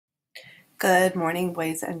Good morning,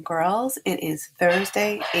 boys and girls. It is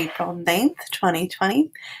Thursday, April 9th,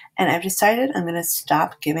 2020, and I've decided I'm going to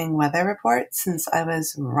stop giving weather reports since I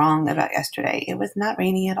was wrong about yesterday. It was not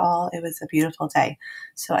rainy at all. It was a beautiful day.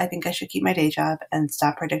 So I think I should keep my day job and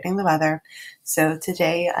stop predicting the weather. So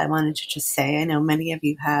today I wanted to just say, I know many of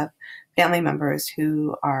you have family members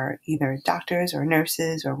who are either doctors or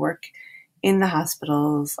nurses or work in the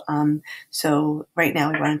hospitals. So right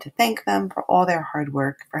now we wanted to thank them for all their hard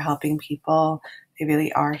work for helping people. They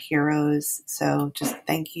really are heroes. So just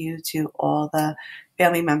thank you to all the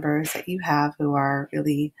family members that you have who are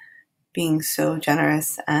really being so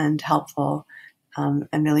generous and helpful, and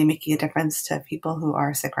really making a difference to people who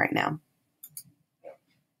are sick right now.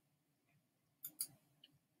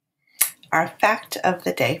 Our fact of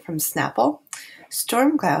the day from Snapple: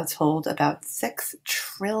 storm clouds hold about 6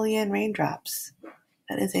 trillion raindrops.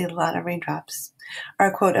 That is a lot of raindrops.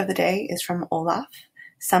 Our quote of the day is from Olaf: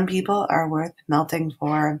 some people are worth melting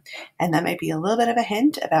for. And that might be a little bit of a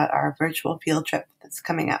hint about our virtual field trip that's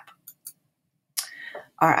coming up.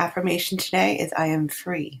 Our affirmation today is I am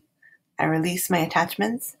free. I release my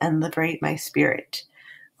attachments and liberate my spirit.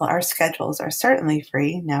 Well, our schedules are certainly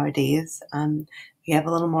free nowadays. We have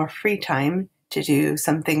a little more free time to do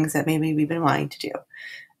some things that maybe we've been wanting to do.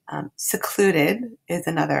 Secluded is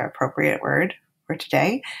another appropriate word for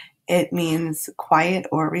today. It means quiet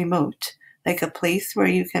or remote, like a place where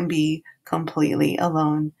you can be completely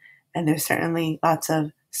alone. And there's certainly lots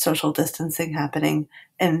of social distancing happening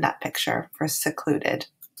in that picture for secluded.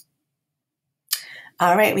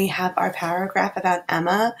 All right, we have our paragraph about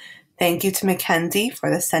Emma. Thank you to Mackenzie for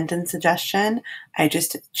the sentence suggestion. I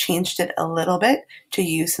just changed it a little bit to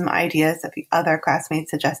use some ideas that the other classmates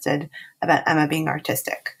suggested about Emma being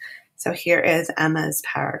artistic. So here is Emma's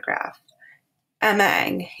paragraph.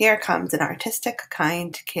 Emma, here comes an artistic,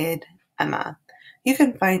 kind kid, Emma. You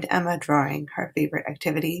can find Emma drawing, her favorite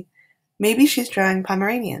activity. Maybe she's drawing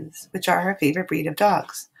Pomeranians, which are her favorite breed of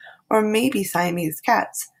dogs, or maybe Siamese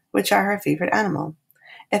cats, which are her favorite animal.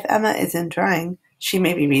 If Emma isn't drawing, she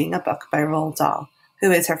may be reading a book by Roald Dahl,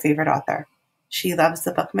 who is her favorite author. She loves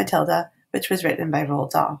the book Matilda, which was written by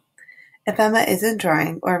Roald Dahl. If Emma isn't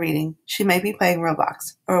drawing or reading, she might be playing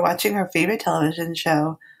Roblox or watching her favorite television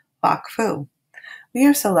show, Wok Fu. We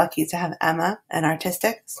are so lucky to have Emma, an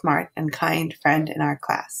artistic, smart, and kind friend in our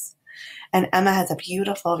class. And Emma has a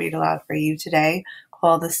beautiful read aloud for you today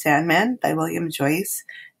called The Sandman by William Joyce.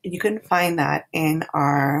 And you can find that in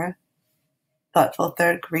our Thoughtful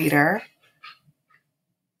Third Grader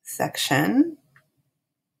section.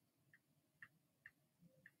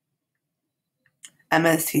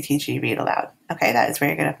 Emma's TTG Read Aloud. Okay, that is where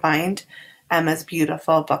you're going to find Emma's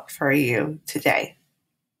beautiful book for you today.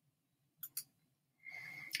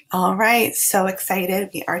 All right, so excited.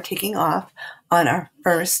 We are taking off on our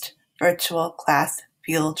first virtual class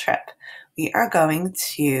field trip. We are going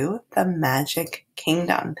to the Magic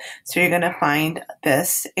Kingdom. So you're going to find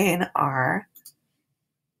this in our,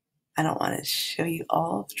 I don't want to show you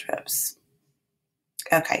all the trips.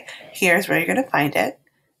 Okay, here's where you're going to find it.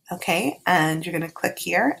 Okay, and you're going to click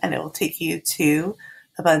here and it will take you to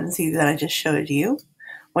the button that I just showed you.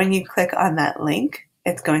 When you click on that link,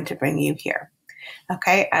 it's going to bring you here.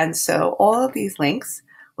 Okay, and so all of these links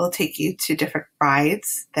will take you to different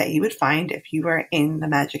rides that you would find if you were in the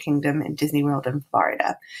Magic Kingdom in Disney World in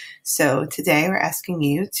Florida. So today we're asking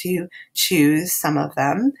you to choose some of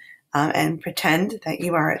them and pretend that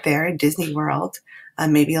you are there in Disney World.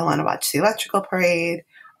 Maybe you'll want to watch the electrical parade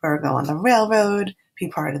or go on the railroad, be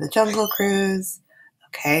part of the Jungle Cruise.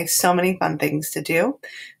 Okay, so many fun things to do.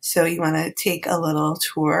 So you want to take a little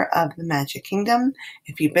tour of the Magic Kingdom.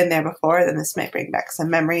 If you've been there before, then this might bring back some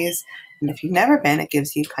memories. And if you've never been, it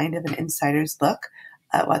gives you kind of an insider's look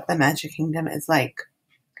at what the Magic Kingdom is like.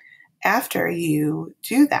 After you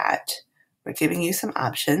do that, we're giving you some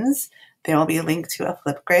options. There will be a link to a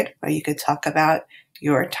Flipgrid where you could talk about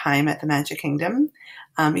your time at the Magic Kingdom.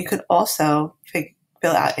 You could also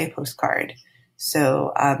fill out a postcard.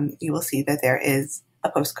 So you will see that there is a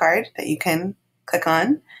postcard that you can click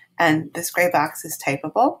on, and this gray box is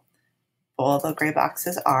typable. All the gray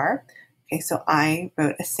boxes are. Okay, so I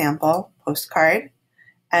wrote a sample postcard,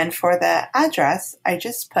 and for the address, I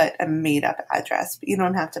just put a made-up address, but you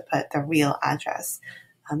don't have to put the real address.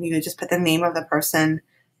 You would just put the name of the person,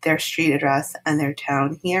 their street address, and their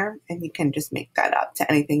town here, and you can just make that up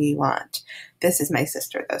to anything you want. This is my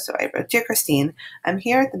sister, though, so I wrote, Dear Christine, I'm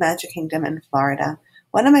here at the Magic Kingdom in Florida.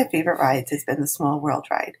 One of my favorite rides has been the Small World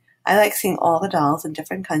ride. I like seeing all the dolls in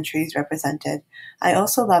different countries represented. I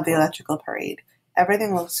also love the electrical parade.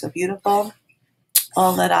 Everything looks so beautiful.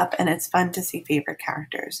 all lit up, and it's fun to see favorite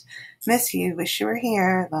characters. Miss you, wish you were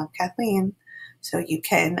here, love Kathleen. So you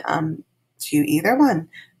can do either one.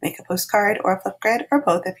 Make a postcard or a Flipgrid or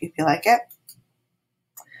both if you feel like it.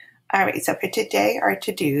 All right, so for today, our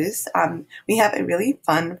to-dos, we have a really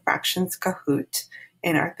fun fractions Kahoot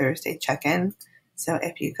in our Thursday check-in. So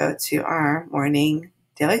if you go to our morning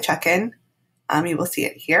daily check-in, you will see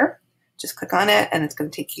it here. Just click on it and it's going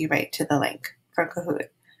to take you right to the link for Kahoot.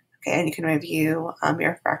 Okay, and you can review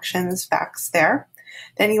your fractions facts there.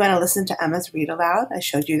 Then you want to listen to Emma's read aloud. I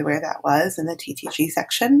showed you where that was in the TTG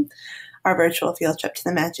section. Our virtual field trip to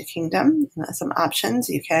the Magic Kingdom. Some options.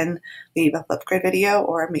 You can leave a Flipgrid video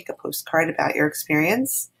or make a postcard about your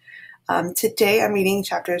experience. Today I'm reading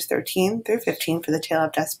chapters 13 through 15 for the Tale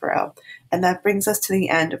of Despero, and that brings us to the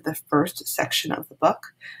end of the first section of the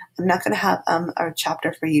book. I'm not going to have a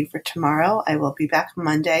chapter for you for tomorrow. I will be back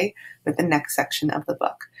Monday with the next section of the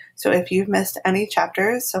book. So if you've missed any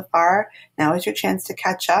chapters so far, now is your chance to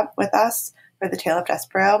catch up with us for the Tale of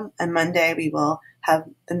Despero, and Monday we will have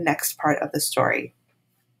the next part of the story.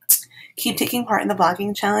 Keep taking part in the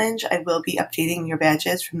blogging challenge. I will be updating your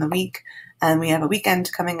badges from the week, and we have a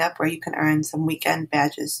weekend coming up where you can earn some weekend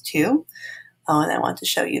badges too. Oh, and I want to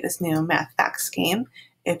show you this new math facts game.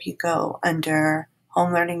 If you go under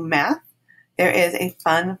Home Learning Math, there is a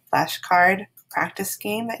fun flashcard practice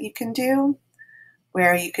game that you can do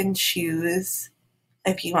where you can choose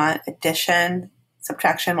if you want addition,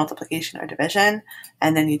 subtraction, multiplication, or division,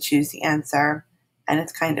 and then you choose the answer. And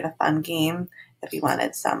it's kind of a fun game. If you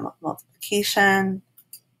wanted some multiplication,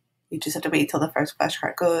 you just have to wait till the first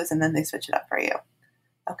flashcard goes, and then they switch it up for you.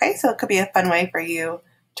 Okay, so it could be a fun way for you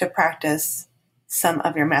to practice some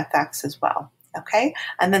of your math facts as well. Okay,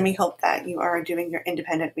 and then we hope that you are doing your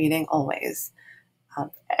independent reading always.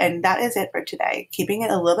 And that is it for today. Keeping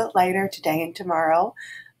it a little bit lighter today and tomorrow.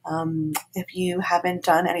 If you haven't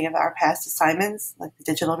done any of our past assignments, like the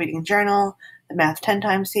digital reading journal, the math 10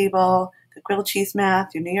 times table, the grilled cheese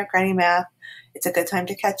math, your New York Granny math, it's a good time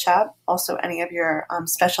to catch up. Also, any of your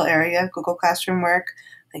special area Google Classroom work,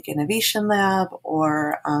 like Innovation Lab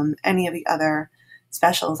or any of the other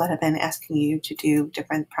specials that have been asking you to do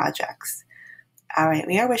different projects. All right,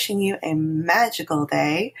 we are wishing you a magical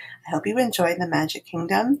day. I hope you enjoyed the Magic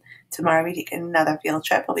Kingdom. Tomorrow we take another field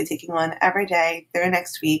trip. We'll be taking one every day through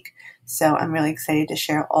next week. So I'm really excited to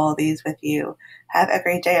share all these with you. Have a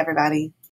great day, everybody.